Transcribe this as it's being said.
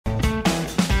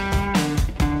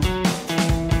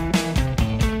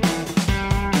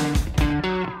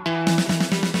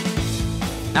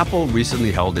Apple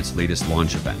recently held its latest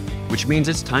launch event, which means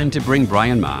it's time to bring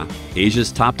Bryan,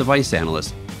 Asia's top device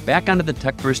analyst, back onto the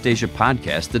TechBurst Asia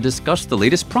podcast to discuss the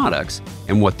latest products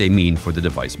and what they mean for the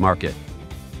device market.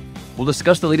 We'll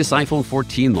discuss the latest iPhone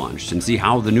 14 launch and see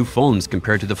how the new phones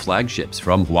compare to the flagships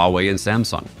from Huawei and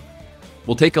Samsung.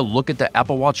 We'll take a look at the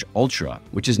Apple Watch Ultra,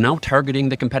 which is now targeting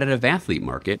the competitive athlete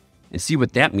market, and see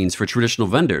what that means for traditional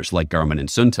vendors like Garmin and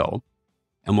Suunto.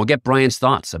 And we'll get Bryan's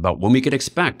thoughts about when we could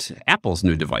expect Apple's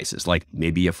new devices, like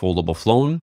maybe a foldable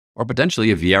phone or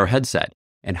potentially a VR headset,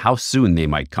 and how soon they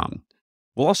might come.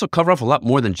 We'll also cover off a lot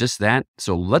more than just that,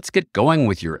 so let's get going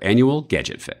with your annual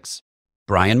Gadget Fix.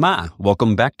 Bryan,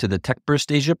 welcome back to the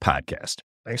TechBurst Asia podcast.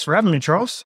 Thanks for having me,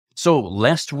 Charles. So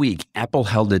last week, Apple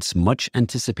held its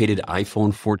much-anticipated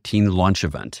iPhone 14 launch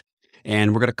event.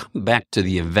 And we're going to come back to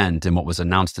the event and what was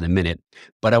announced in a minute,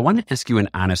 but I want to ask you an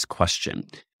honest question.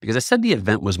 Because I said the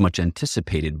event was much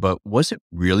anticipated, but was it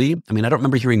really? I mean, I don't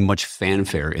remember hearing much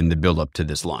fanfare in the build-up to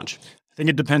this launch. I think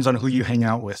it depends on who you hang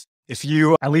out with. If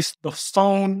you, at least the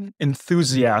phone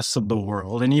enthusiasts of the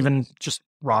world, and even just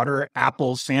broader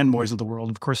Apple fanboys of the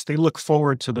world, of course, they look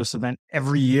forward to this event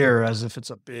every year as if it's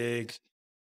a big,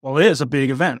 well, it is a big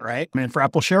event, right? I mean, for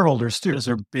Apple shareholders too, it's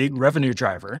a big revenue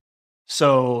driver.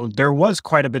 So there was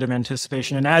quite a bit of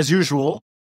anticipation. And as usual,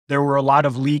 there were a lot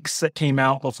of leaks that came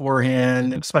out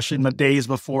beforehand, especially in the days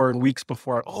before and weeks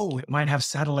before. Oh, it might have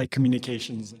satellite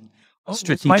communications. And,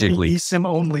 strategically. It might be eSIM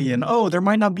only. And there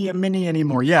might not be a mini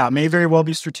anymore. Yeah, it may very well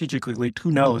be strategically leaked.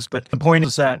 Who knows? But the point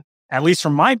is that, at least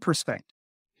from my perspective,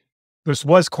 this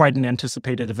was quite an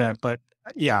anticipated event. But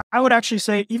yeah, I would actually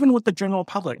say even with the general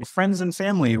public, friends and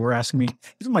family were asking me,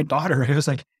 even my daughter, it was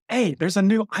like, hey, there's a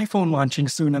new iPhone launching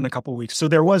soon in a couple of weeks. So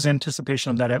there was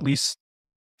anticipation of that, at least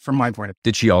from my point of view.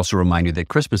 Did she also remind you that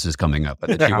Christmas is coming up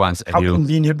and that she wants a new...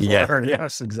 convenient for her.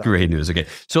 Yes, exactly. Great news. Okay.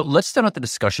 So let's start out the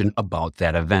discussion about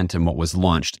that event and what was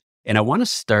launched. And I want to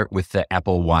start with the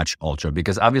Apple Watch Ultra,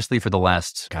 because obviously for the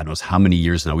last, God knows how many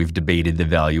years now, we've debated the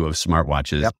value of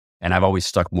smartwatches. Yep. And I've always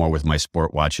stuck more with my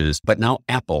sport watches. But now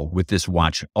Apple, with this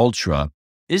Watch Ultra,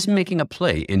 is making a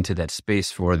play into that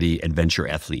space for the adventure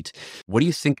athlete. What do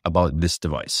you think about this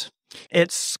device?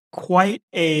 It's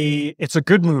it's a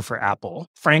good move for Apple.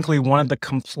 Frankly, one of the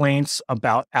complaints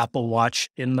about Apple Watch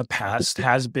in the past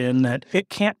has been that it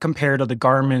can't compare to the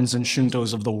Garmins and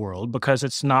Suuntos of the world because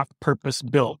it's not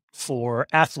purpose-built for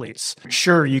athletes.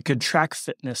 Sure, you could track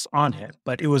fitness on it,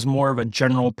 but it was more of a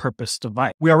general purpose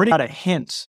device. We already got a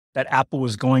hint that Apple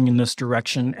was going in this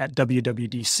direction at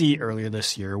WWDC earlier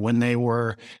this year when they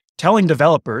were telling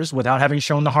developers, without having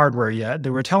shown the hardware yet, they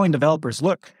were telling developers,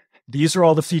 look, these are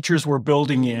all the features we're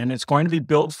building in. It's going to be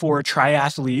built for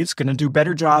triathletes, going to do a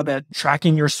better job at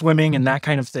tracking your swimming and that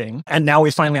kind of thing. And now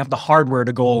we finally have the hardware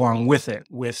to go along with it,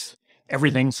 with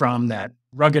everything from that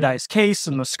ruggedized case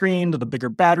and the screen to the bigger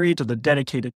battery to the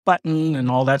dedicated button and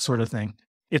all that sort of thing.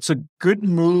 It's a good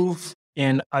move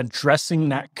in addressing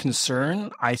that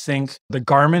concern. I think the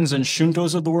Garmins and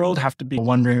Suuntos of the world have to be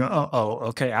wondering,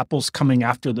 okay, Apple's coming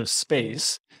after this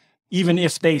space. Even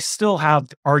if they still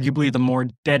have arguably the more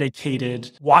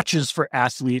dedicated watches for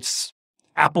athletes,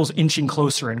 Apple's inching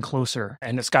closer and closer,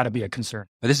 and it's got to be a concern.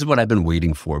 This is what I've been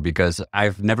waiting for, because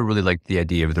I've never really liked the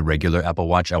idea of the regular Apple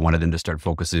Watch. I wanted them to start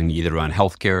focusing either on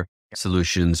healthcare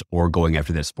solutions or going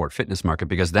after that sport fitness market,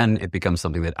 because then it becomes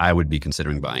something that I would be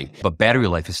considering buying. But battery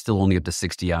life is still only up to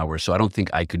 60 hours, so I don't think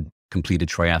I could complete a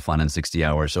triathlon in 60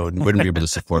 hours, so it wouldn't be able to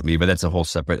support me, but that's a whole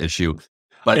separate issue.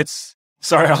 But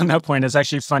Sorry, on that point, it's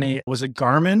actually funny. Was it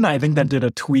Garmin? I think that did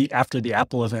a tweet after the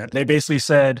Apple event. They basically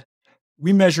said,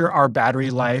 we measure our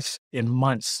battery life in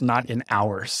months, not in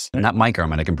hours. Not my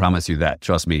Garmin, I can promise you that.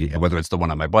 Trust me, whether it's the one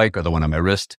on my bike or the one on my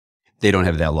wrist, they don't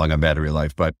have that long a battery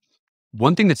life. But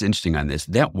one thing that's interesting on this,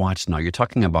 that watch now, you're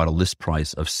talking about a list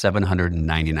price of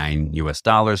 $799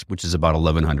 US, which is about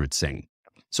 1,100 Sing.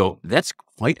 So that's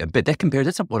quite a bit.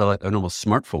 That's what a normal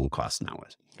smartphone costs now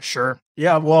is. Sure.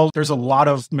 Yeah, well, there's a lot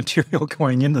of material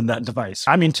going into that device.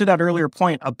 I mean, to that earlier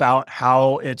point about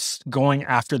how it's going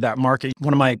after that market,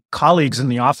 one of my colleagues in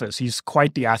the office, he's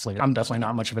quite the athlete. I'm definitely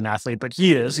not much of an athlete, but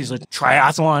he is. He's a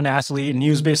triathlon athlete. And he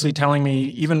was basically telling me,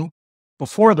 even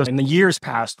before this, in the years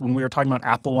past, when we were talking about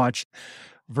Apple Watch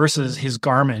versus his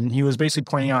Garmin, he was basically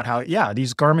pointing out how,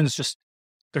 these Garmin's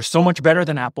they're so much better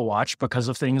than Apple Watch because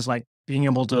of things like being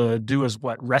able to do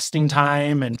resting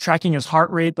time and tracking his heart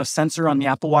rate. The sensor on the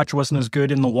Apple Watch wasn't as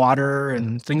good in the water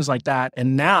and things like that.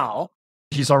 And now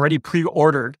he's already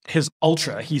pre-ordered his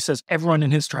Ultra. He says everyone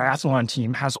in his triathlon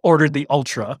team has ordered the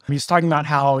Ultra. He's talking about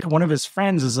how one of his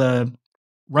friends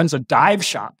runs a dive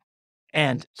shop.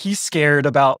 And he's scared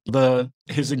about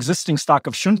his existing stock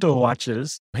of Suunto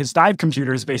watches, his dive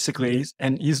computers basically,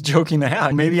 and he's joking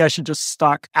that maybe I should just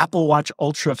stock Apple Watch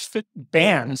Ultra Fit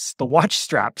bands, the watch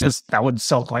strap, because that would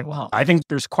sell quite well. I think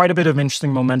there's quite a bit of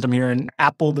interesting momentum here, and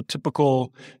Apple, the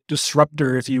typical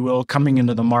disruptor, if you will, coming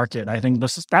into the market. I think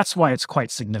that's why it's quite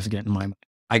significant in my mind.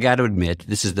 I got to admit,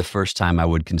 this is the first time I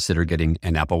would consider getting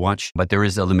an Apple Watch, but there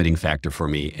is a limiting factor for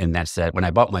me. And that's that when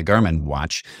I bought my Garmin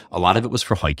watch, a lot of it was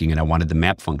for hiking and I wanted the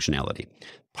map functionality.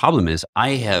 Problem is,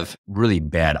 I have really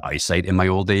bad eyesight in my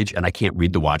old age and I can't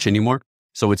read the watch anymore.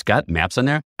 So it's got maps on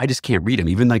there. I just can't read them.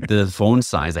 Even like the phone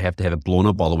size, I have to have it blown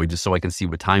up all the way just so I can see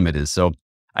what time it is. So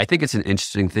I think it's an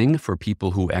interesting thing for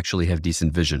people who actually have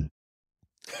decent vision.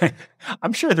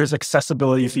 I'm sure there's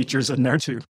accessibility features in there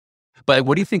too. But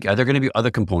what do you think? Are there going to be other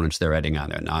components they're adding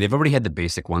on there now? They've already had the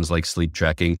basic ones like sleep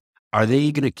tracking. Are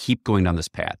they going to keep going down this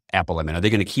path? Apple, I mean, are they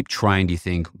going to keep trying, do you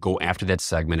think, go after that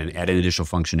segment and add an additional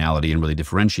functionality and really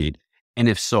differentiate? And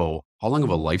if so, how long of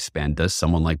a lifespan does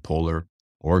someone like Polar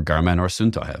or Garmin or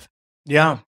Suunto have?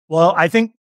 Yeah. Well, I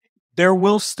think there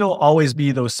will still always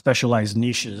be those specialized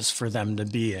niches for them to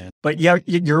be in. But yeah,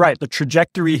 you're right. The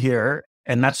trajectory here,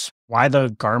 and that's why the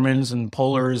Garmins and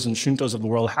Polars and Suuntos of the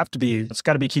world it's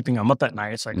got to be keeping them up at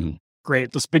night. It's like,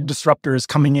 great, this big disruptor is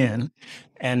coming in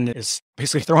and is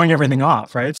basically throwing everything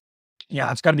off, right?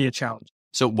 Yeah, it's got to be a challenge.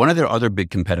 So one of their other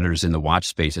big competitors in the watch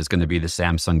space is going to be the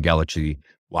Samsung Galaxy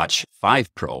Watch5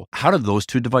 Pro. How do those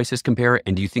two devices compare?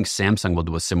 And do you think Samsung will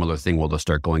do a similar thing? Will they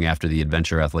start going after the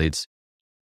adventure athletes?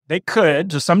 They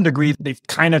could, to some degree. They've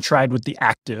kind of tried with the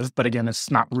Active, but again,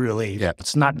 it's not really,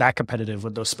 it's not that competitive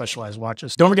with those specialized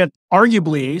watches. Don't forget,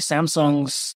 arguably,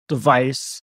 Samsung's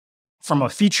device, from a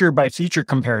feature by feature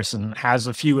comparison, has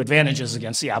a few advantages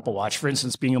against the Apple Watch. For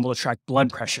instance, being able to track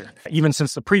blood pressure, even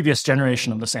since the previous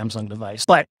generation of the Samsung device.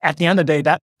 But at the end of the day,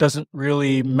 that doesn't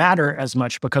really matter as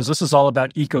much because this is all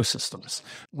about ecosystems.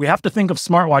 We have to think of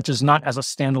smartwatches not as a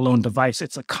standalone device.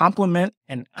 It's a complement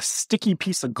and a sticky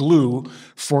piece of glue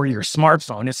for your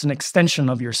smartphone. It's an extension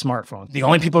of your smartphone. The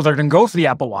only people that are going to go for the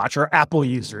Apple Watch are Apple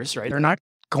users, right? They're not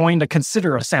going to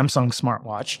consider a Samsung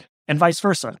smartwatch and vice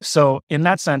versa. So in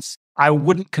that sense, I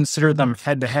wouldn't consider them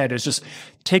head to head. It's just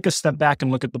take a step back and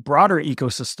look at the broader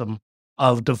ecosystem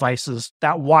of devices.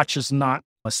 That watch is not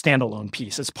a standalone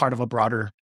piece. It's part of a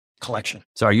broader collection.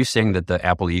 So are you saying that the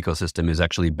Apple ecosystem is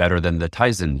actually better than the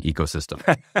Tizen ecosystem?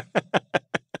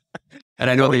 And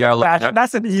I know they are.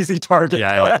 That's an easy target.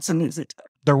 Yeah, that's an easy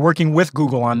target. They're working with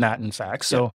Google on that, in fact.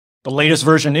 So the latest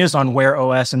version is on Wear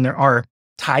OS, and there are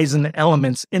Tizen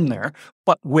elements in there,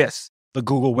 but with the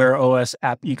Google Wear OS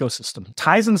app ecosystem.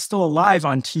 Tizen's still alive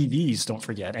on TVs, don't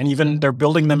forget. And even they're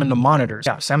building them into monitors.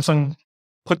 Yeah, Samsung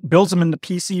builds them into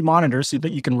PC monitors so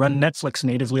that you can run Netflix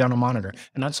natively on a monitor.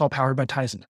 And that's all powered by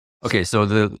Tizen. Okay, so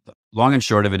the long and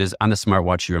short of it is on the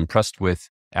smartwatch, you're impressed with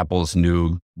Apple's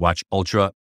new Watch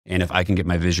Ultra. And if I can get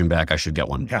my vision back, I should get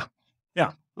one. Yeah.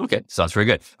 Okay, sounds very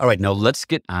good. All right, now let's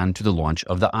get on to the launch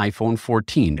of the iPhone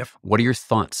 14. Yep. What are your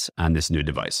thoughts on this new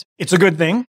device? It's a good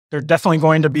thing. They're definitely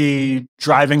going to be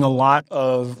driving a lot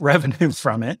of revenue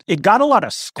from it. It got a lot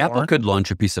of scorn. Apple could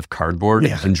launch a piece of cardboard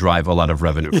and drive a lot of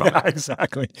revenue from it. Yeah,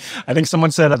 exactly. I think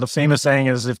someone said the famous saying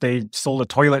is if they sold a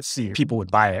toilet seat, people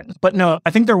would buy it. But no,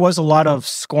 I think there was a lot of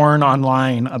scorn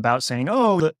online about saying,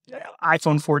 oh, the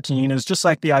iPhone 14 is just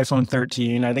like the iPhone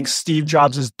 13. I think Steve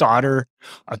Jobs' daughter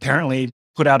apparently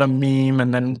put out a meme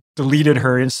and then deleted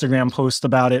her Instagram post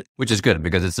about it. Which is good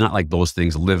because it's not like those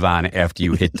things live on after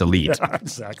you hit delete. Yeah,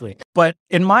 exactly. But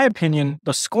in my opinion,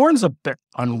 the scorn's a bit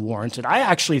unwarranted. I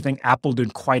actually think Apple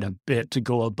did quite a bit to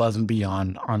go above and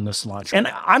beyond on this launch. And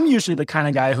I'm usually the kind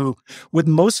of guy who, with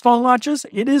most phone launches,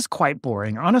 it is quite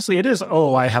boring. Honestly, it is,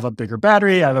 oh, I have a bigger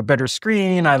battery, I have a better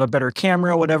screen, I have a better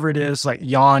camera, whatever it is, like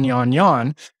yawn, yawn,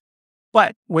 yawn.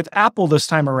 But with Apple this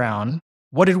time around,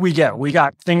 what did we get? We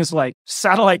got things like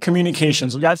satellite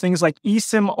communications. We got things like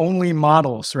eSIM only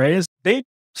models, right? They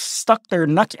stuck their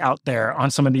neck out there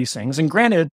on some of these things. And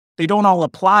granted, they don't all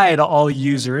apply to all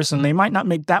users and they might not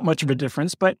make that much of a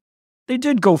difference, but they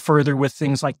did go further with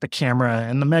things like the camera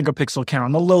and the megapixel count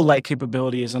and the low light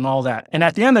capabilities and all that. And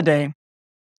at the end of the day,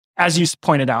 as you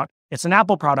pointed out, it's an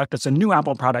Apple product. It's a new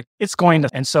Apple product. It's going to,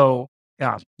 and so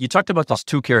yeah. You talked about those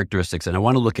two characteristics, and I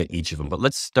want to look at each of them, but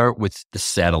let's start with the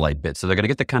satellite bit. So they're going to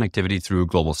get the connectivity through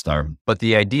Globalstar, but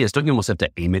the idea is, don't you almost have to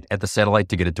aim it at the satellite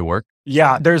to get it to work?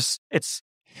 Yeah, they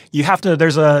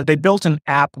built an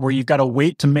app where you've got to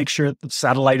wait to make sure the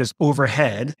satellite is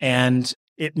overhead, and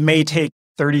it may take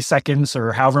 30 seconds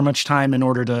or however much time in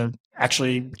order to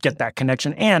actually get that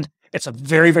connection. And it's a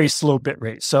very, very slow bit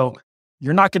rate. So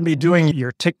You're not going to be doing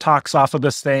your TikToks off of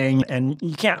this thing, and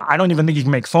you can't. I don't even think you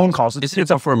can make phone calls. It's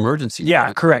for emergency. Yeah,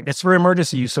 right? correct. It's for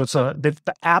emergency use. So the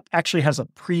app actually has a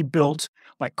pre-built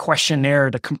like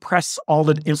questionnaire to compress all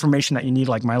the information that you need,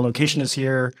 like my location is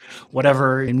here,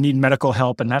 whatever, you need medical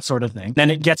help and that sort of thing. Then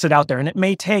it gets it out there, and it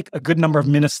may take a good number of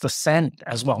minutes to send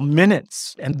as well,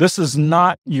 minutes. And this is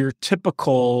not your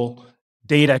typical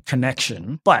data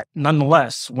connection. But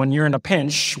nonetheless, when you're in a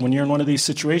pinch, when you're in one of these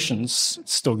situations,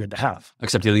 it's still good to have.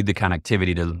 Except you need the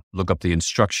connectivity to look up the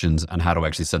instructions on how to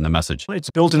actually send the message. It's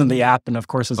built into the app. And of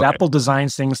course, as Apple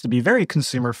designs things to be very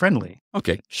consumer friendly,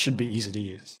 should be easy to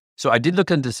use. So I did look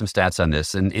into some stats on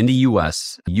this. And in the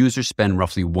US, users spend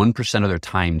roughly 1% of their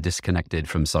time disconnected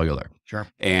from cellular. Sure.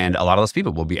 And a lot of those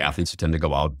people will be athletes who tend to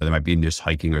go out, but they might be just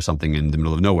hiking or something in the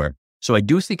middle of nowhere. So I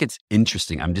do think it's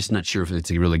interesting. I'm just not sure if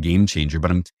it's a really game changer, but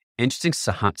I'm interested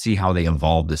to see how they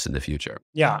evolve this in the future.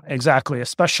 Yeah, exactly.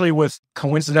 Especially with,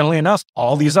 coincidentally enough,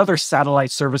 all these other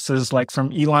satellite services like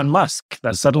from Elon Musk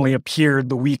that suddenly appeared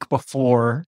the week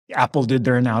before Apple did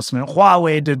their announcement.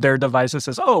 Huawei did their device that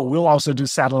says, oh, we'll also do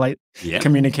satellite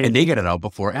communication. And they get it out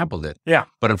before Apple did. Yeah.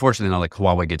 But unfortunately, not like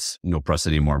Huawei gets no press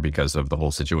anymore because of the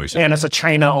whole situation. And it's a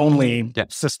China-only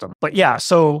system. But yeah,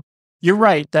 so you're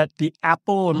right that the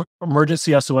Apple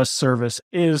Emergency SOS service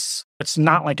it's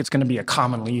not like it's going to be a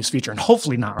commonly used feature, and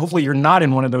hopefully not. Hopefully you're not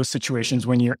in one of those situations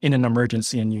when you're in an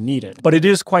emergency and you need it. But it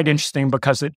is quite interesting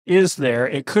because it is there.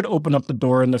 It could open up the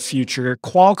door in the future.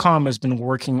 Qualcomm has been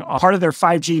working on part of their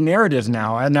 5G narrative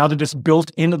now, and now that it's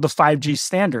built into the 5G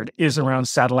standard is around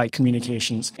satellite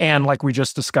communications. And like we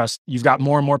just discussed, you've got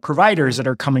more and more providers that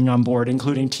are coming on board,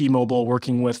 including T-Mobile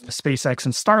working with SpaceX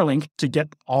and Starlink to get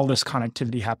all this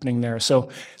connectivity happening there. So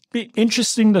be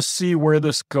interesting to see where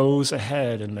this goes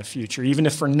ahead in the future, even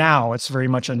if for now it's very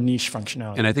much a niche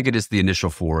functionality. And I think it is the initial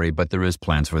foray, but there is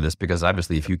plans for this because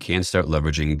obviously if you can start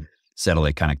leveraging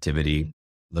satellite connectivity,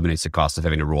 eliminates the cost of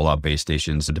having to roll out base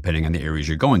stations. And depending on the areas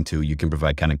you're going to, you can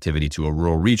provide connectivity to a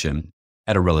rural region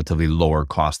at a relatively lower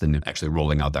cost than actually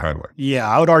rolling out the hardware. Yeah,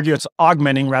 I would argue it's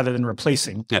augmenting rather than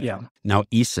replacing. Yeah. Now,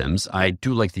 eSIMs, I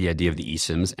do like the idea of the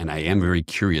eSIMs, and I am very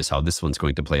curious how this one's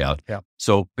going to play out. Yeah.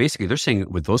 So basically, they're saying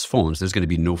with those phones, there's going to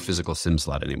be no physical SIM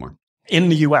slot anymore. In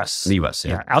the US. In the US,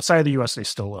 yeah. Outside of the US, they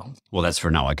still will. Well, that's for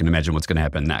now. I can imagine what's going to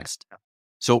happen next.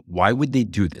 So why would they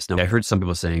do this? Now, I heard some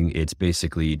people saying it's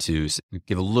basically to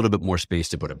give a little bit more space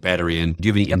to put a battery in. Do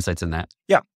you have any insights on that?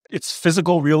 Yeah. It's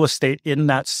physical real estate in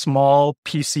that small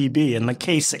PCB, in the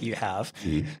case that you have.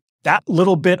 Mm-hmm. That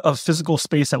little bit of physical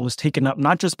space that was taken up,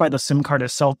 not just by the SIM card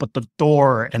itself, but the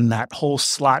door and that whole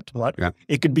slot,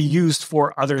 it could be used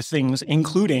for other things,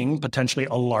 including potentially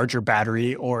a larger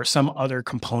battery or some other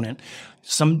component,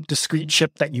 some discrete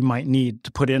chip that you might need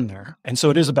to put in there. And so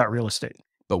it is about real estate.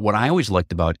 But what I always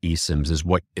liked about eSIMs is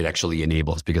what it actually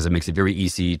enables, because it makes it very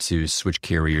easy to switch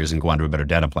carriers and go onto a better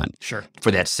data plan. Sure.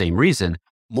 For that same reason,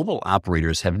 mobile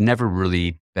operators have never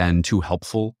really been too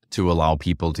helpful to allow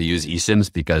people to use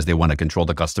eSIMs because they want to control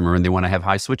the customer and they want to have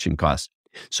high switching costs.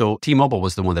 So T-Mobile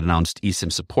was the one that announced eSIM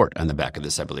support on the back of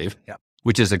this, I believe,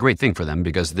 which is a great thing for them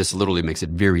because this literally makes it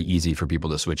very easy for people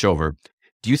to switch over.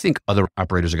 Do you think other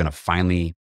operators are going to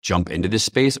finally jump into this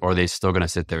space, or are they still going to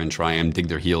sit there and try and dig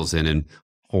their heels in and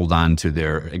hold on to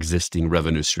their existing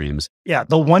revenue streams? Yeah,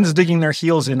 the ones digging their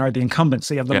heels in are the incumbents.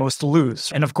 They have the most to lose.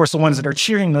 And of course, the ones that are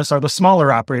cheering this are the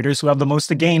smaller operators who have the most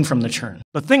to gain from the churn.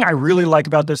 The thing I really like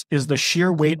about this is the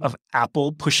sheer weight of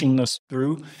Apple pushing this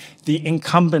through. The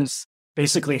incumbents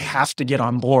basically have to get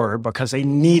on board because they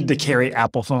need to carry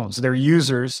Apple phones. Their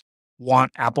users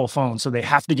want Apple phones, so they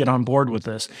have to get on board with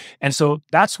this. And so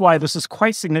that's why this is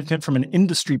quite significant from an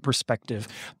industry perspective,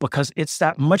 because it's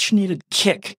that much needed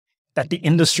kick that the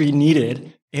industry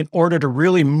needed in order to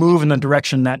really move in the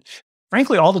direction that,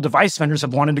 frankly, all the device vendors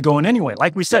have wanted to go in anyway.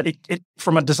 Like we said, it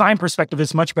from a design perspective,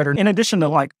 it's much better. In addition to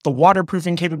like the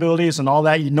waterproofing capabilities and all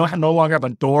that, you no longer have a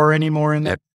door anymore in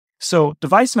there. So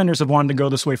device vendors have wanted to go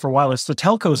this way for a while. It's the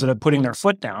telcos that are putting their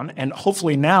foot down. And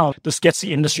hopefully now this gets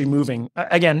the industry moving.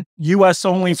 Again, US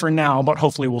only for now, but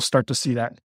hopefully we'll start to see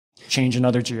that change in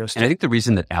other geos. And I think the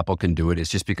reason that Apple can do it is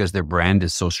just because their brand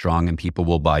is so strong and people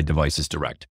will buy devices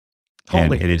direct.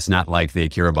 Totally. And it's not like they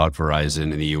care about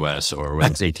Verizon in the US or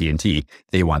when it's AT&T.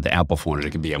 They want the Apple phone and it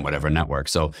can be on whatever network.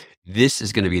 So this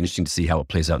is going to be interesting to see how it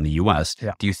plays out in the US.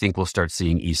 Yeah. Do you think we'll start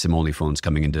seeing eSIM-only phones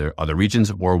coming into other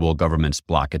regions, or will governments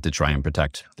block it to try and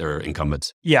protect their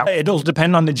incumbents? Yeah, it'll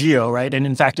depend on the geo, right? And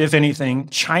in fact, if anything,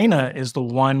 China is the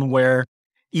one where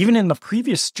even in the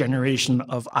previous generation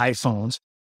of iPhones,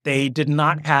 they did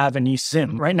not have an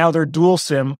eSIM. Right now, they're dual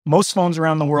SIM. Most phones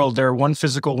around the world, they're one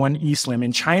physical, one eSIM.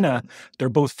 In China, they're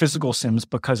both physical SIMs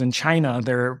because in China,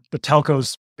 the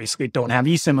telcos basically don't have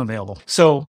eSIM available.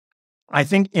 So I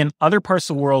think in other parts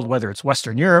of the world, whether it's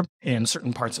Western Europe, in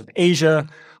certain parts of Asia,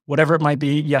 whatever it might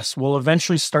be, yes, we'll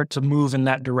eventually start to move in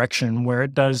that direction where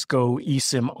it does go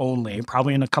eSIM only,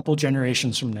 probably in a couple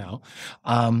generations from now.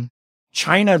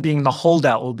 China being the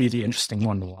holdout will be the interesting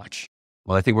one to watch.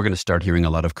 Well, I think we're going to start hearing a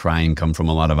lot of crying come from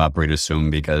a lot of operators soon,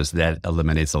 because that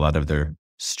eliminates a lot of their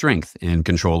strength and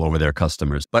control over their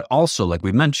customers. But also, like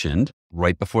we mentioned,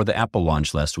 right before the Apple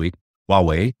launch last week,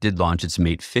 Huawei did launch its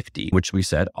Mate 50, which we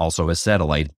said also has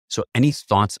satellite. So any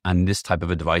thoughts on this type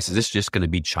of a device? Is this just going to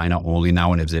be China only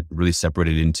now? And is it really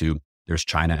separated into there's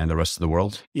China and the rest of the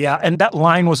world? Yeah, and that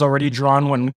line was already drawn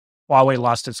when Huawei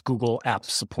lost its Google app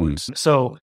support.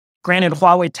 So granted,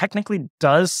 Huawei technically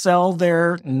does sell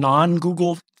their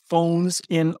non-Google phones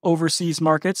in overseas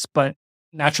markets, but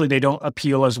naturally they don't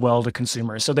appeal as well to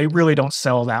consumers. So they really don't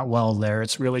sell that well there.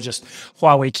 It's really just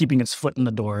Huawei keeping its foot in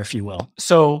the door, if you will.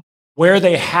 So where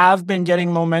they have been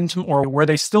getting momentum, or where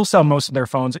they still sell most of their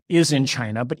phones, is in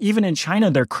China. But even in China,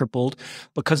 they're crippled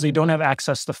because they don't have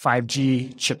access to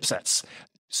 5G chipsets.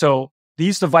 So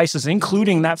these devices,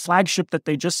 including that flagship that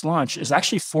they just launched, is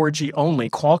actually 4G only.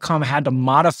 Qualcomm had to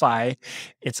modify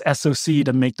its SoC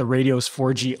to make the radios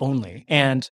 4G only.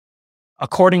 And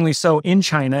accordingly so in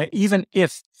China, even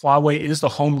if Huawei is the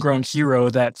homegrown hero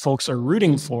that folks are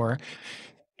rooting for,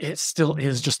 it still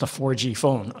is just a 4G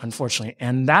phone, unfortunately.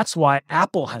 And that's why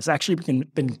Apple has actually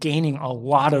been gaining a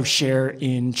lot of share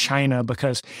in China,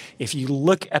 because if you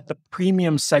look at the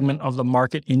premium segment of the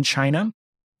market in China,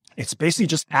 it's basically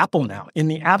just Apple now. In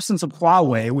the absence of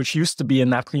Huawei, which used to be in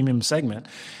that premium segment,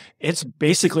 it's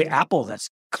basically Apple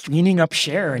that's cleaning up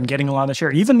share and getting a lot of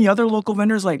share. Even the other local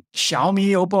vendors like Xiaomi,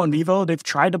 Oppo, and Vivo, they've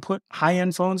tried to put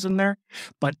high-end phones in there,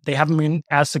 but they haven't been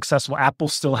as successful. Apple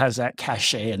still has that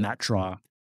cachet and that draw.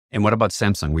 And what about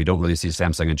Samsung? We don't really see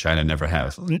Samsung in China, never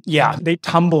have. Yeah, they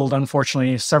tumbled,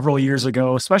 unfortunately, several years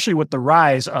ago, especially with the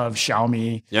rise of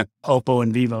Xiaomi, Oppo,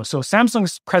 and Vivo. So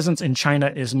Samsung's presence in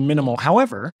China is minimal.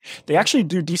 However, they actually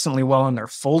do decently well in their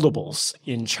foldables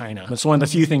in China. It's one of the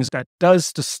few things that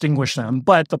does distinguish them.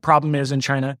 But the problem is in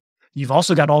China, you've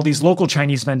also got all these local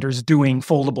Chinese vendors doing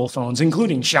foldable phones,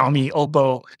 including Xiaomi,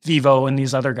 Oppo, Vivo, and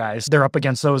these other guys. They're up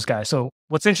against those guys. So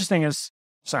what's interesting is,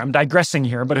 sorry, I'm digressing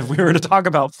here, but if we were to talk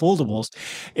about foldables,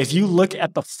 if you look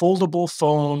at the foldable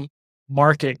phone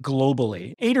market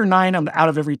globally, 8 or 9 out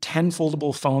of every 10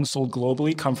 foldable phones sold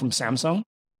globally come from Samsung.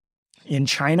 In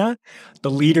China, the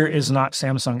leader is not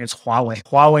Samsung, it's Huawei.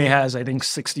 Huawei has, I think,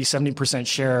 60, 70%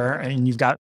 share, and you've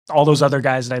got all those other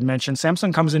guys that I mentioned.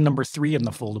 Samsung comes in number 3 in the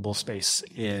foldable space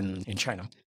in China.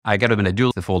 I got to admit, I do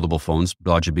like the foldable phones,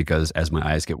 largely because as my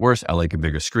eyes get worse, I like a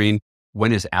bigger screen.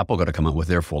 When is Apple going to come out with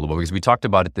their foldable? Because we talked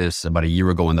about this about a year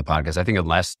ago in the podcast. I think in the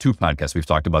last 2 podcasts, we've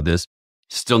talked about this.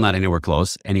 Still not anywhere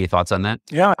close. Any thoughts on that?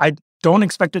 Yeah, I don't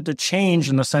expect it to change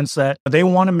in the sense that they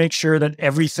want to make sure that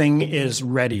everything is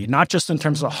ready, not just in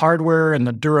terms of hardware and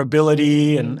the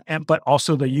durability, but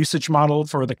also the usage model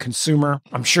for the consumer.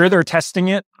 I'm sure they're testing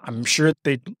it. I'm sure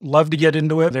they'd love to get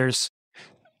into it. There's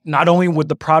not only would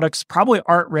the products probably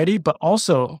aren't ready, but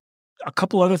also a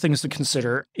couple other things to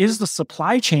consider. Is the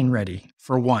supply chain ready,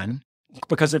 for one?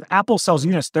 Because if Apple sells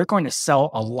units, they're going to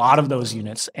sell a lot of those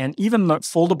units. And even the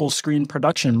foldable screen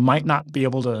production might not be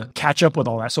able to catch up with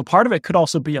all that. So part of it could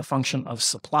also be a function of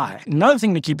supply. Another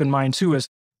thing to keep in mind too is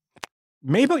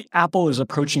maybe Apple is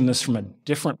approaching this from a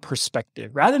different perspective.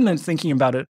 Rather than thinking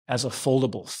about it as a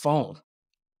foldable phone,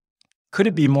 could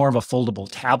it be more of a foldable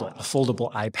tablet, a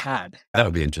foldable iPad? That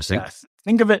would be interesting. Yeah.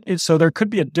 Think of it, so there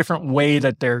could be a different way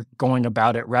that they're going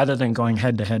about it rather than going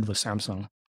head to head with Samsung.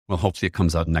 Well, hopefully it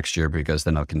comes out next year, because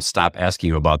then I can stop asking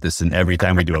you about this and every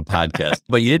time we do a podcast.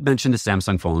 But you did mention the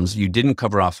Samsung phones. You didn't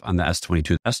cover off on the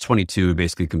S22. S22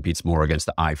 basically competes more against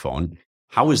the iPhone.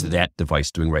 How is that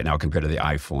device doing right now compared to the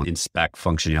iPhone in spec,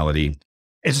 functionality?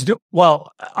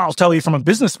 Well, I'll tell you from a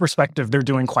business perspective, they're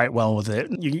doing quite well with it.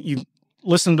 You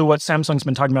listen to what Samsung's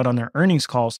been talking about on their earnings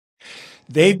calls.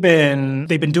 They've been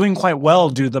doing quite well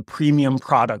due to the premium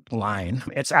product line.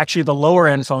 It's actually the lower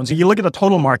end phones. You look at the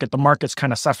total market, the market's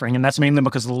kind of suffering, and that's mainly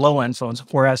because of the low end phones.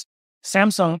 Whereas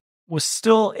Samsung was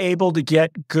still able to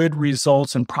get good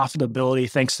results and profitability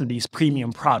thanks to these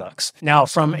premium products. Now,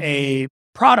 from a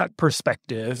product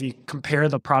perspective, you compare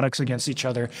the products against each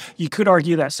other, you could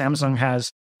argue that Samsung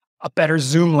has a better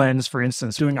zoom lens, for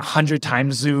instance, doing 100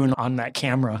 times zoom on that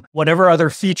camera, whatever other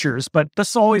features. But this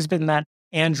has always been that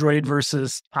Android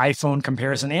versus iPhone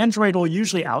comparison. Android will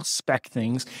usually outspec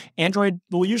things. Android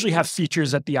will usually have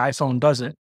features that the iPhone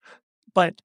doesn't.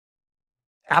 But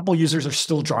Apple users are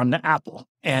still drawn to Apple.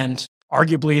 And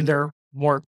arguably, they're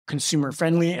more consumer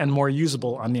friendly and more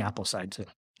usable on the Apple side too.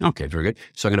 Okay, very good.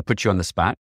 So I'm going to put you on the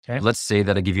spot. Okay. Let's say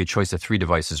that I give you a choice of 3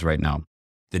 devices right now.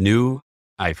 The new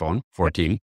iPhone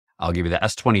 14, I'll give you the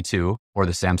S22 or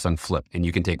the Samsung Flip, and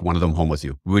you can take one of them home with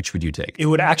you. Which would you take? It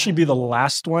would actually be the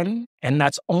last one, and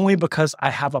that's only because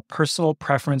I have a personal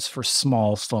preference for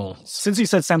small phones. Since you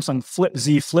said Samsung Flip,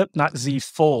 Z Flip, not Z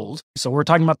Fold. So we're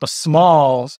talking about the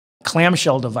small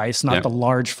clamshell device, not the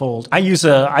large fold. I use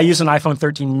an iPhone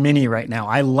 13 mini right now.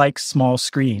 I like small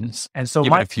screens. And so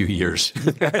Give it a few years.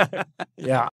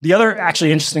 Yeah.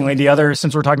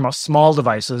 Since we're talking about small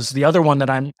devices, the other one that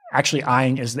I'm actually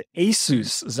eyeing is the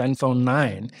Asus Zenfone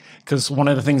 9. Because one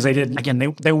of the things they did, again,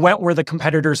 they went where the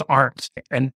competitors aren't.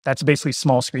 And that's basically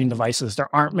small screen devices.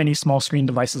 There aren't many small screen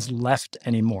devices left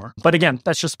anymore. But again,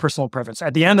 that's just personal preference.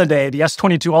 At the end of the day, the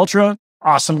S22 Ultra,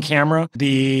 awesome camera.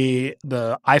 The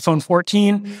iPhone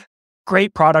 14,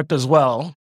 great product as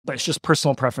well, but it's just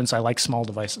personal preference. I like small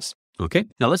devices. Okay.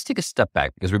 Now let's take a step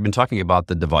back because we've been talking about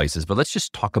the devices, but let's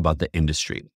just talk about the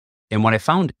industry. And what I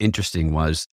found interesting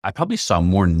was I probably saw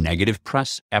more negative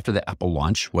press after the Apple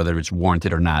launch, whether it's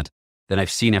warranted or not, than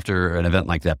I've seen after an event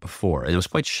like that before. And it was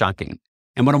quite shocking.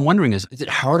 And what I'm wondering is it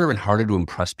harder and harder to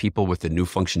impress people with the new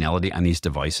functionality on these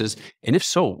devices? And if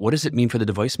so, what does it mean for the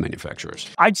device manufacturers?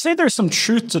 I'd say there's some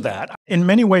truth to that. In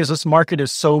many ways, this market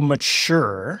is so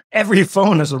mature. Every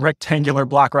phone is a rectangular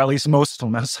block, or at least most of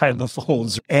them outside of the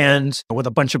folds, and with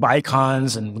a bunch of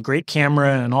icons and great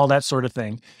camera and all that sort of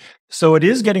thing. So it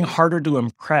is getting harder to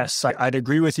impress. I'd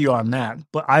agree with you on that.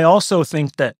 But I also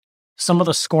think that some of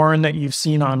the scorn that you've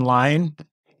seen online,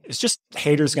 it's just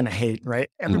haters going to hate, right?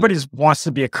 Everybody wants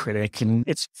to be a critic, and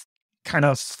it's kind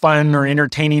of fun or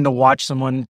entertaining to watch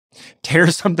someone tear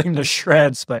something to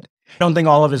shreds, but I don't think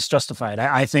all of it's justified.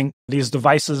 I think these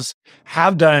devices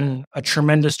have done a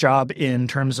tremendous job in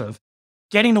terms of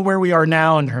getting to where we are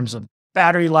now, in terms of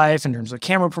battery life, in terms of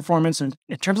camera performance, and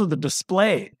in terms of the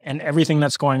display and everything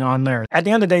that's going on there. At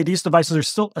the end of the day, these devices are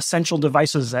still essential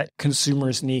devices that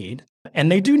consumers need,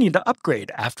 and they do need to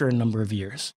upgrade after a number of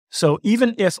years. So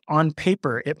even if on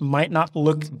paper it might not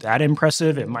look that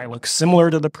impressive, it might look similar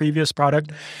to the previous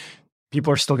product,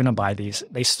 people are still going to buy these.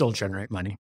 They still generate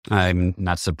money. I'm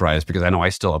not surprised because I know I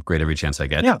still upgrade every chance I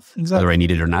get, yeah, exactly. Whether I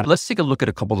need it or not. Let's take a look at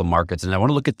a couple of markets, and I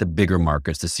want to look at the bigger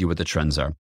markets to see what the trends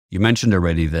are. You mentioned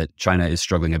already that China is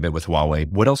struggling a bit with Huawei.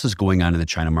 What else is going on in the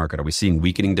China market? Are we seeing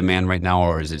weakening demand right now,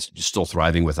 or is it still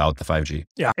thriving without the 5G?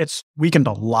 Yeah, it's weakened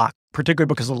a lot, particularly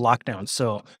because of the lockdowns.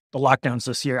 So the lockdowns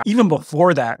this year, even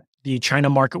before that, the China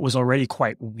market was already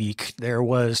quite weak. There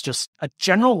was just a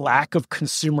general lack of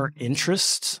consumer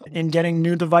interest in getting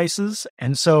new devices.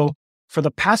 And so for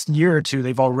the past year or two,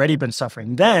 they've already been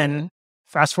suffering. Then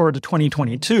fast forward to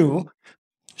 2022,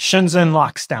 Shenzhen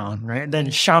locks down, right? Then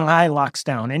Shanghai locks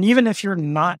down. And even if you're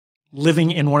not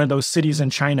living in one of those cities in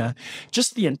China,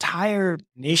 just the entire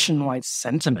nationwide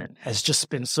sentiment has just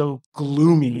been so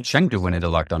gloomy. Chengdu went into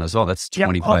lockdown as well. That's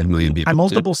 25 million people.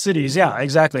 Multiple cities. Yeah,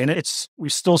 exactly. And we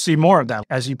still see more of that,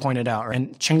 as you pointed out.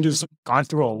 And Chengdu's gone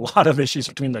through a lot of issues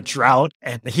between the drought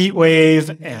and the heat wave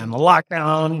and the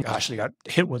lockdown. Gosh, they got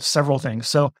hit with several things.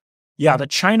 So yeah, the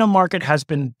China market has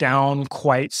been down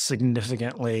quite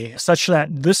significantly, such that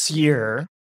this year,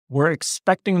 we're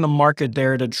expecting the market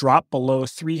there to drop below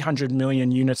 300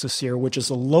 million units this year, which is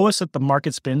the lowest that the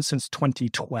market's been since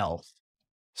 2012.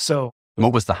 So,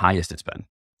 what was the highest it's been?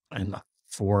 In the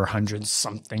 400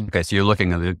 something. Okay, so you're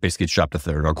looking at it, basically it's dropped a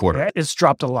third or a quarter. It's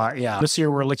dropped a lot, yeah. This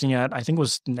year we're looking at, I think it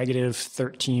was negative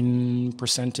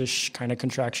 13%-ish kind of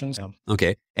contractions. Yeah.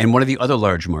 Okay, and one of the other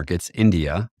large markets,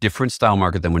 India, different style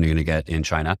market than what you're going to get in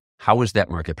China. How is that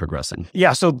market progressing?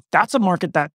 Yeah, so that's a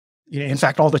market that, in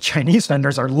fact, all the Chinese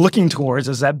vendors are looking towards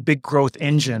as that big growth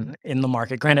engine in the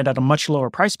market, granted at a much lower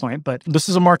price point, but this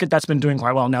is a market that's been doing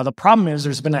quite well. Now, the problem is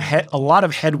there's been a lot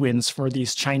of headwinds for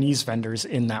these Chinese vendors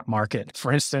in that market.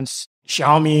 For instance,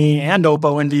 Xiaomi and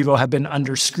Oppo and Vivo have been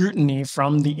under scrutiny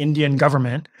from the Indian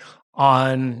government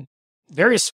on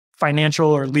various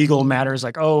financial or legal matters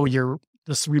like,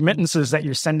 this remittances that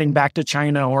you're sending back to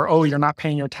China, or, you're not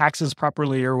paying your taxes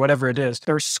properly, or whatever it is.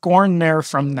 There's scorn there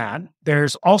from that.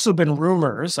 There's also been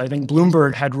rumors, I think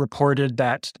Bloomberg had reported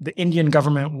that the Indian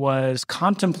government was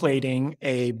contemplating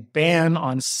a ban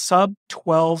on sub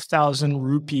 12,000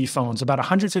 rupee phones, about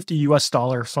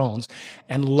 $150 phones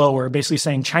and lower, basically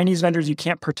saying Chinese vendors, you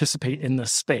can't participate in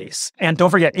this space. And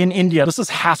don't forget, in India, this is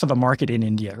half of the market in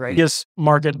India, right? This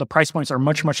market, the price points are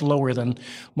much, much lower than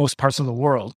most parts of the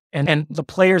world. And the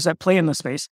players that play in the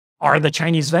space are the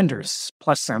Chinese vendors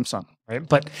plus Samsung, right?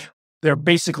 But they're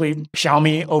basically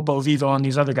Xiaomi, Oppo, Vivo, and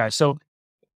these other guys. So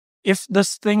if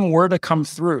this thing were to come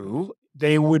through,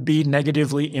 they would be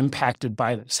negatively impacted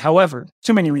by this. However,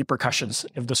 too many repercussions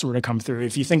if this were to come through.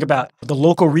 If you think about the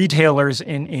local retailers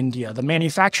in India, the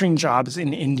manufacturing jobs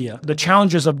in India, the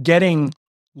challenges of getting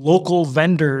local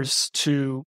vendors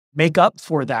to make up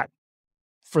for that,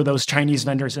 for those Chinese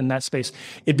vendors in that space,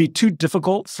 it'd be too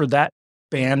difficult for that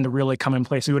ban to really come in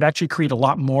place. It would actually create a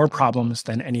lot more problems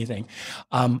than anything.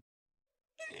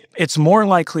 It's more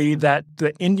likely that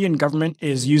the Indian government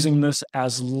is using this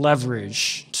as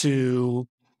leverage to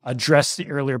address the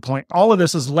earlier point. All of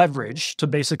this is leverage to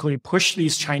basically push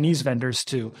these Chinese vendors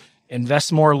to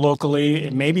invest more locally.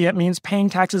 Maybe it means paying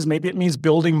taxes. Maybe it means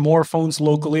building more phones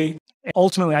locally.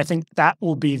 Ultimately, I think that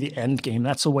will be the end game.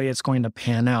 That's the way it's going to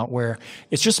pan out, where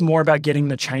it's just more about getting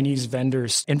the Chinese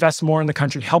vendors invest more in the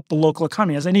country, help the local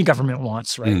economy, as any government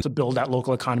wants, right, to build that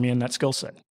local economy and that skill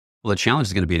set. Well, the challenge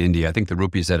is going to be in India. I think the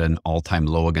rupee is at an all-time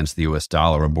low against the US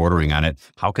dollar or bordering on it.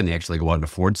 How can they actually go out and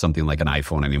afford something like an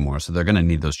iPhone anymore? So they're going to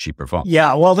need those cheaper phones.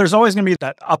 Yeah, well, there's always going to be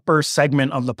that upper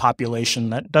segment of the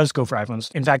population that does go for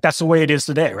iPhones. In fact, that's the way it is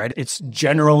today, right? It's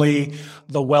generally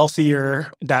the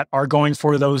wealthier that are going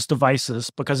for those devices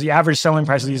because the average selling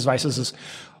price of these devices is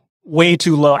way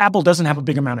too low. Apple doesn't have a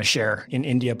big amount of share in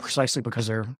India precisely because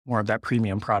they're more of that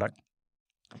premium product.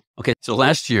 Okay, so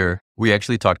last year, we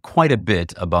actually talked quite a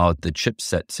bit about the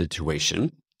chipset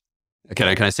situation. Can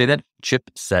I say that?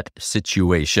 Chipset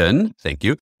situation. Thank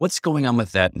you. What's going on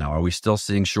with that now? Are we still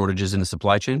seeing shortages in the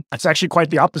supply chain? It's actually quite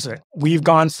the opposite. We've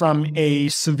gone from a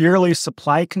severely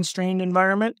supply-constrained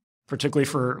environment, particularly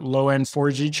for low-end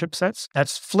 4G chipsets,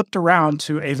 that's flipped around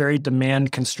to a very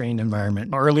demand-constrained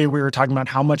environment. Earlier, we were talking about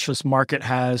how much this market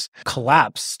has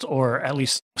collapsed or at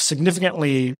least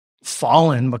significantly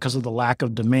fallen because of the lack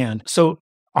of demand. So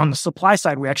on the supply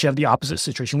side, we actually have the opposite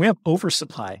situation. We have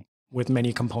oversupply with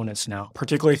many components now,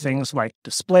 particularly things like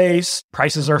displays.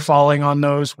 Prices are falling on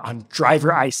those, on driver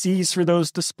ICs for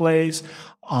those displays,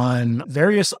 on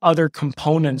various other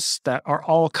components that are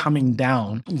all coming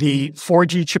down. The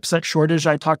 4G chipset shortage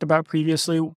I talked about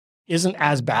previously isn't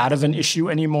as bad of an issue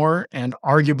anymore. And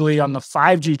arguably on the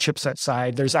 5G chipset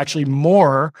side, there's actually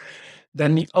more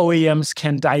than the OEMs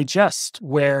can digest,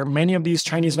 where many of these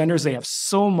Chinese vendors, they have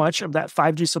so much of that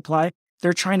 5G supply,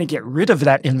 they're trying to get rid of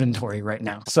that inventory right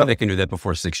now. So they can do that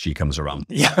before 6G comes around.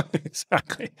 Yeah,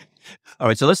 exactly. All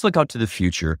right, so let's look out to the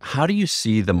future. How do you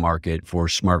see the market for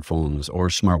smartphones or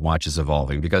smartwatches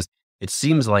evolving? Because it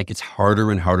seems like it's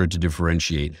harder and harder to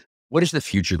differentiate. What is the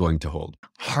future going to hold?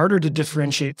 Harder to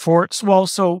differentiate for, well,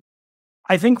 so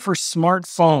I think for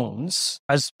smartphones,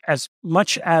 as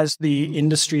much as the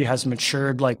industry has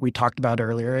matured, like we talked about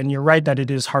earlier, and you're right that it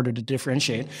is harder to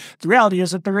differentiate, the reality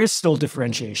is that there is still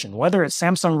differentiation. Whether it's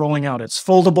Samsung rolling out its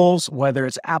foldables, whether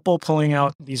it's Apple pulling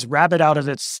out these rabbit out of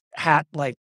its hat,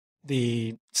 like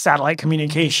the satellite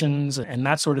communications and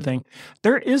that sort of thing,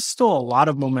 there is still a lot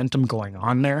of momentum going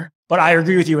on there. But I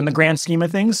agree with you in the grand scheme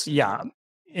of things. Yeah.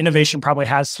 Innovation probably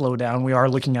has slowed down. We are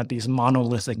looking at these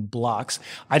monolithic blocks.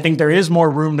 I think there is more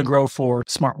room to grow for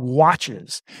smart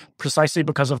watches, precisely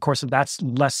because, of course, that's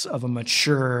less of a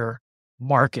mature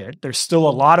market. There's still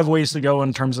a lot of ways to go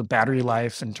in terms of battery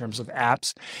life, in terms of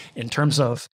apps, in terms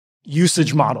of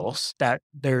usage models that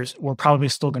we're probably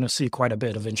still going to see quite a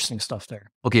bit of interesting stuff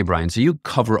there. Okay, Bryan, so you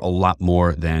cover a lot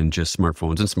more than just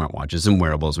smartphones and smartwatches and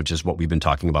wearables, which is what we've been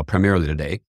talking about primarily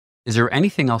today. Is there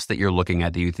anything else that you're looking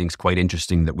at that you think is quite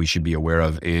interesting that we should be aware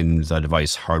of in the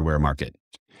device hardware market?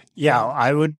 Yeah,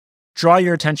 I would draw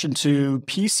your attention to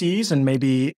PCs and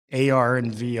maybe AR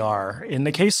and VR. In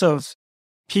the case of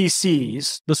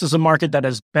PCs, this is a market that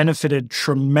has benefited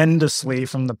tremendously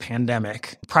from the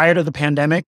pandemic. Prior to the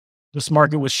pandemic, this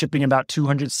market was shipping about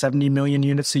 270 million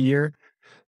units a year.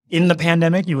 In the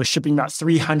pandemic, it was shipping about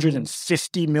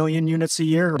 350 million units a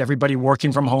year. Everybody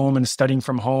working from home and studying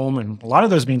from home, and a lot of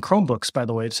those being Chromebooks, by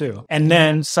the way, too. And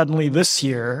then suddenly this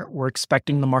year, we're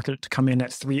expecting the market to come in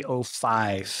at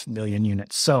 305 million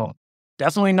units. So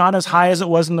definitely not as high as it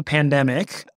was in the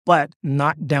pandemic, but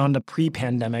not down to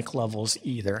pre-pandemic levels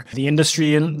either. The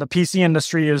industry and the PC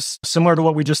industry is similar to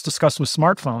what we just discussed with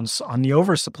smartphones on the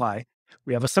oversupply.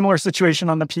 We have a similar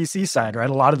situation on the PC side, right?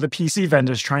 A lot of the PC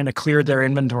vendors trying to clear their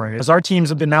inventory. As our teams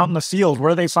have been out in the field,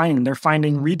 what are they finding? They're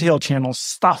finding retail channels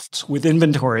stuffed with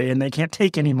inventory and they can't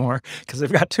take anymore because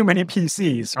they've got too many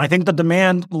PCs. I think the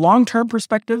demand, long-term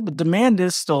perspective, the demand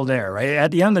is still there, right? At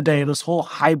the end of the day, this whole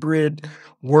hybrid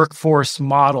workforce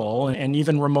model and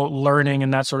even remote learning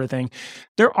and that sort of thing,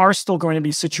 there are still going to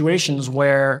be situations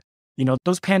where,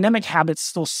 those pandemic habits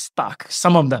still stuck.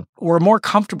 Some of them. We're more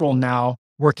comfortable now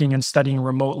working and studying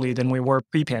remotely than we were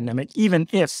pre-pandemic, even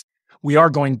if we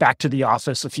are going back to the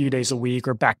office a few days a week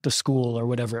or back to school or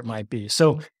whatever it might be.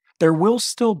 So there will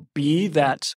still be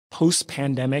that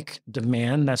post-pandemic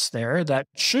demand that's there that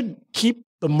should keep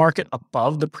the market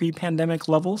above the pre-pandemic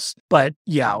levels. But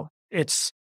yeah,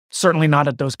 it's certainly not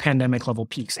at those pandemic level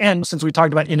peaks. And since we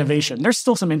talked about innovation, there's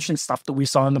still some interesting stuff that we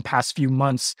saw in the past few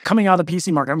months coming out of the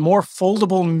PC market. More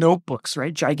foldable notebooks,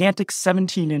 right? Gigantic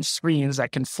 17-inch screens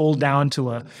that can fold down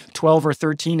to a 12 or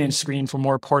 13-inch screen for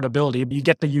more portability. You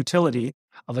get the utility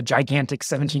of a gigantic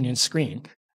 17-inch screen.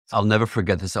 I'll never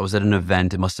forget this. I was at an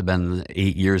event, it must have been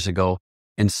 8 years ago,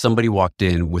 and somebody walked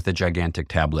in with a gigantic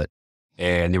tablet.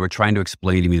 And they were trying to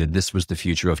explain to me that this was the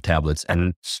future of tablets.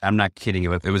 And I'm not kidding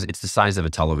you. It's the size of a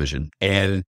television.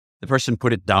 And the person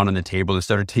put it down on the table and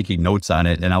started taking notes on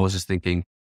it. And I was just thinking,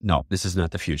 no, this is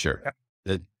not the future.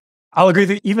 I'll agree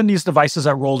that even these devices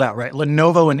that rolled out, right?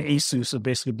 Lenovo and Asus have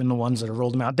basically been the ones that have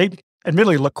rolled them out. They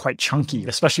admittedly look quite chunky,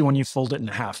 especially when you fold it in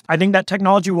half. I think that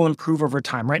technology will improve over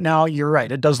time. Right now, you're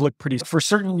right. It does look pretty. For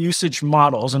certain usage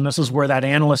models, and this is where that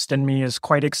analyst in me is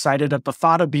quite excited at the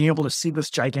thought of being able to see this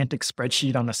gigantic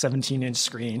spreadsheet on a 17-inch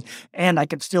screen. And I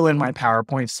could fill in my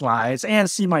PowerPoint slides and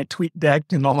see my tweet deck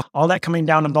and all that coming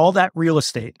down and all that real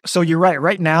estate. So you're right.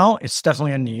 Right now, it's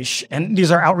definitely a niche. And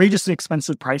these are outrageously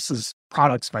expensive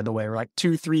products, by the way, are like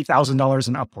 $2,000, $3,000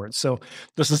 and upwards. So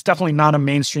this is definitely not a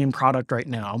mainstream product right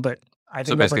now, but I think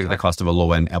so basically the cost of a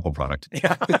low-end Apple product.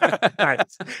 Yeah.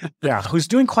 Nice. Yeah. Who's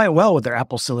doing quite well with their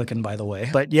Apple Silicon, by the way.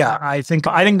 But yeah, I think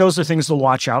those are things to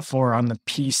watch out for on the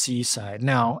PC side.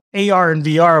 Now, AR and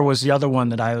VR was the other one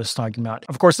that I was talking about.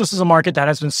 Of course, this is a market that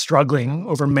has been struggling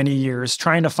over many years,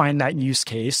 trying to find that use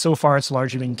case. So far, it's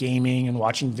largely been gaming and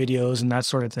watching videos and that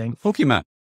sort of thing. Pokemon.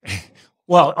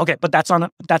 Well, okay, but that's on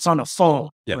a phone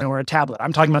Yeah. or a tablet.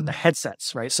 I'm talking about the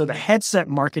headsets, right? So the headset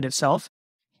market itself,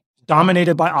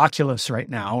 dominated by Oculus right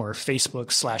now, or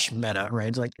Facebook/Meta, right?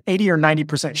 It's like 80 or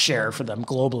 90% share for them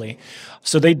globally.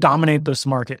 So they dominate this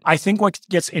market. I think what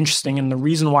gets interesting, and the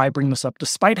reason why I bring this up,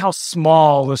 despite how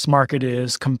small this market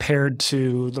is compared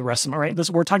to the rest of them, right?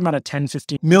 We're talking about a 10,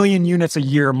 15 million units a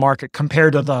year market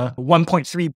compared to the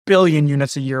 1.3 billion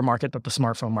units a year market that the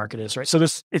smartphone market is, right? So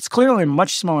it's clearly a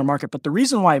much smaller market. But the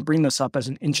reason why I bring this up as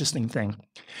an interesting thing,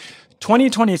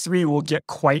 2023 will get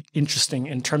quite interesting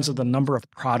in terms of the number of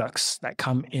products that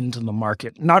come into the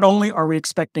market. Not only are we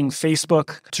expecting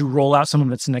Facebook to roll out some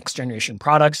of its next generation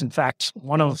products. In fact,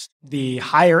 one of the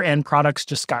higher end products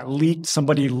just got leaked.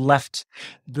 Somebody left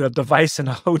the device in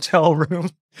a hotel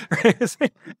room. It's a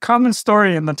common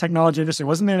story in the technology industry.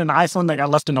 Wasn't there an iPhone that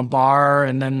got left in a bar,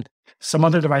 and then some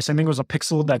other device, I think it was a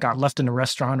Pixel, that got left in a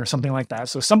restaurant or something like that.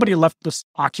 So somebody left this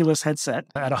Oculus headset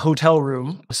at a hotel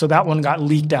room. So that one got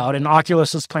leaked out, and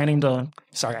Oculus is planning to,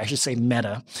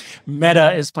 Meta.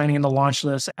 Meta is planning to launch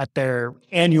this at their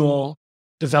annual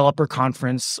developer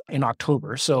conference in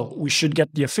October. So we should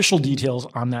get the official details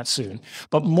on that soon.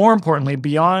 But more importantly,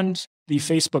 beyond the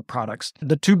Facebook products,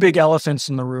 the two big elephants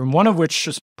in the room, one of which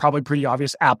is probably pretty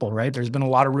obvious, Apple, right? There's been a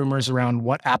lot of rumors around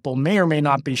what Apple may or may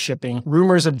not be shipping.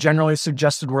 Rumors have generally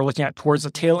suggested we're looking at towards the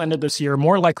tail end of this year,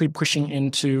 more likely pushing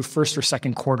into first or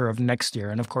second quarter of next year.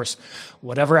 And of course,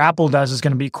 whatever Apple does is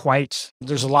going to be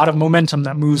there's a lot of momentum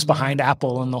that moves behind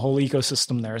Apple and the whole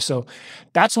ecosystem there. So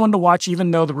that's one to watch,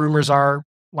 even though the rumors are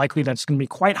likely that's going to be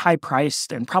quite high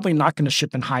priced and probably not going to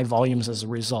ship in high volumes as a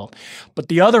result. But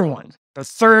the other one, the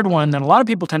third one that a lot of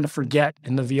people tend to forget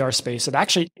in the VR space, it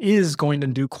actually is going to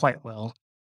do quite well,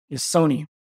 is Sony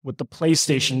with the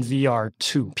PlayStation VR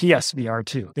 2, PSVR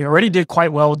 2. They already did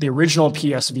quite well with the original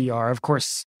PSVR. Of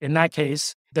course, in that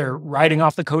case, they're riding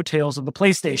off the coattails of the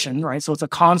PlayStation, right? So it's a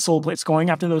console, it's going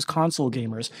after those console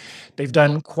gamers. They've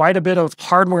done quite a bit of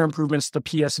hardware improvements to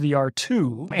PSVR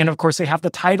 2. And of course, they have the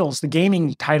titles, the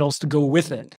gaming titles to go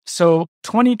with it. So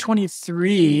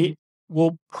 2023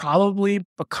 will probably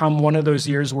become one of those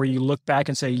years where you look back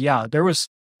and say, yeah,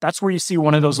 that's where you see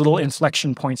one of those little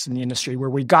inflection points in the industry where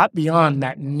we got beyond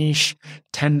that niche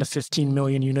 10 to 15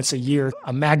 million units a year,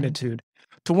 a magnitude,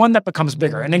 to one that becomes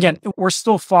bigger. And again, we're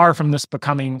still far from this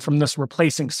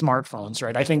replacing smartphones,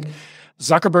 right? I think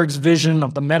Zuckerberg's vision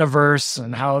of the metaverse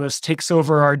and how this takes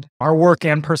over our work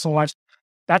and personal lives,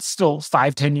 that's still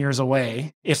 5-10 years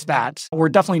away, if that. We're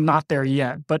definitely not there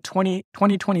yet. But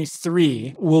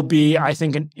 2023 will be, I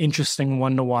think, an interesting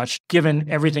one to watch, given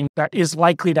everything that is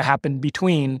likely to happen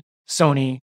between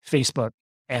Sony, Facebook,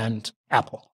 and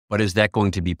Apple. But is that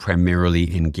going to be primarily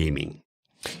in gaming?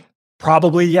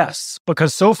 Probably yes,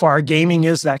 because so far gaming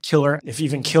is that killer, if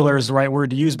even killer is the right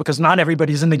word to use, because not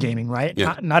everybody's into gaming, right?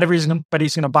 Yeah. Not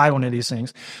everybody's going to buy one of these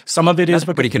things. Some of it is because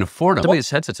everybody can afford them. Some of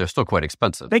these headsets are still quite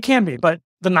expensive. They can be, but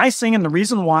the nice thing and the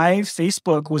reason why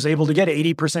Facebook was able to get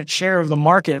 80% share of the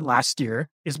market last year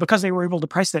is because they were able to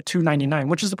price that $299,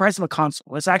 which is the price of a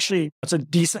console. It's a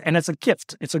decent, and it's a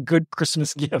gift. It's a good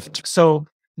Christmas gift. So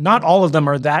not all of them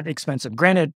are that expensive.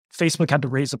 Granted, Facebook had to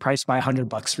raise the price by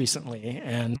 $100 recently.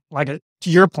 And to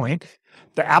your point,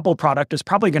 the Apple product is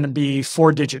probably going to be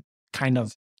 4-digit kind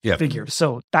of figure.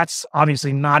 So that's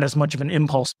obviously not as much of an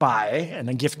impulse buy and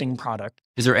a gifting product.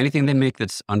 Is there anything they make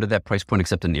that's under that price point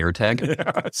except an AirTag?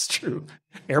 Yeah, that's true.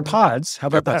 AirPods. How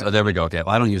about that? Oh, there we go. Okay.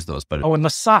 Well, I don't use those, but... Oh, and the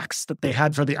socks that they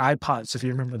had for the iPods, if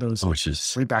you remember those. Which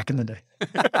is... way back in the day.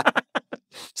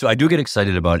 So I do get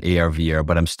excited about AR, VR,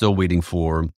 but I'm still waiting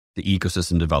for the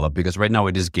ecosystem to develop because right now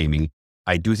it is gaming.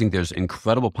 I do think there's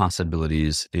incredible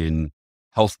possibilities in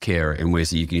healthcare in ways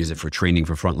that you can use it for training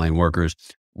for frontline workers.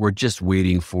 We're just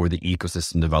waiting for the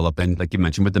ecosystem to develop. And like you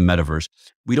mentioned with the metaverse,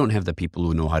 we don't have the people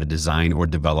who know how to design or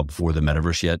develop for the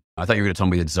metaverse yet. I thought you were going to tell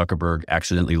me that Zuckerberg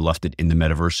accidentally left it in the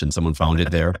metaverse and someone found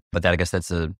it there. But I guess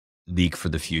that's a leak for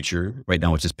the future. Right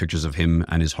now, it's just pictures of him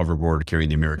on his hoverboard carrying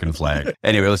the American flag.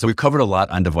 Anyway, so we've covered a lot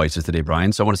on devices today,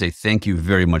 Bryan. So I want to say thank you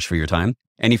very much for your time.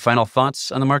 Any final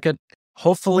thoughts on the market?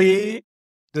 Hopefully,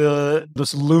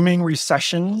 this looming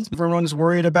recession everyone's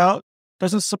worried about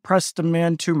doesn't suppress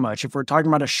demand too much. If we're talking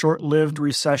about a short-lived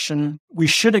recession, we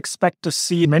should expect to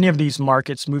see many of these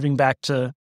markets moving back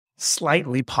to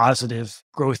slightly positive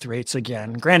growth rates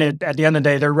again. Granted, at the end of the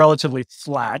day, they're relatively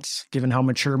flat, given how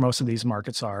mature most of these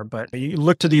markets are. But you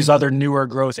look to these other newer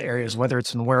growth areas, whether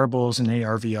it's in wearables and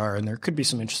AR, VR, and there could be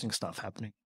some interesting stuff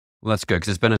happening. Well, that's good because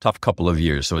it's been a tough couple of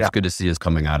years. So it's good to see us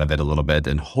coming out of it a little bit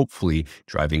and hopefully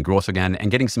driving growth again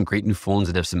and getting some great new phones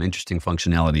that have some interesting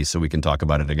functionality so we can talk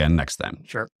about it again next time.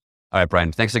 Sure. All right,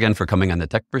 Bryan, thanks again for coming on the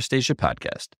TechBurst Asia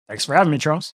podcast. Thanks for having me,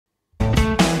 Charles.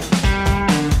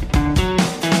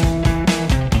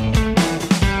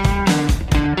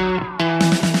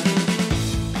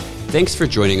 Thanks for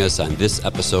joining us on this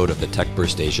episode of the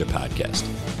TechBurst Asia podcast.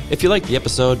 If you liked the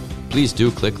episode, please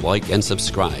do click like and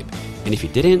subscribe. And if you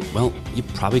didn't, well, you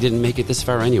probably didn't make it this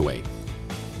far anyway.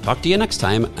 Talk to you next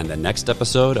time on the next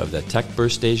episode of the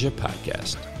TechBurst Asia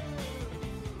podcast.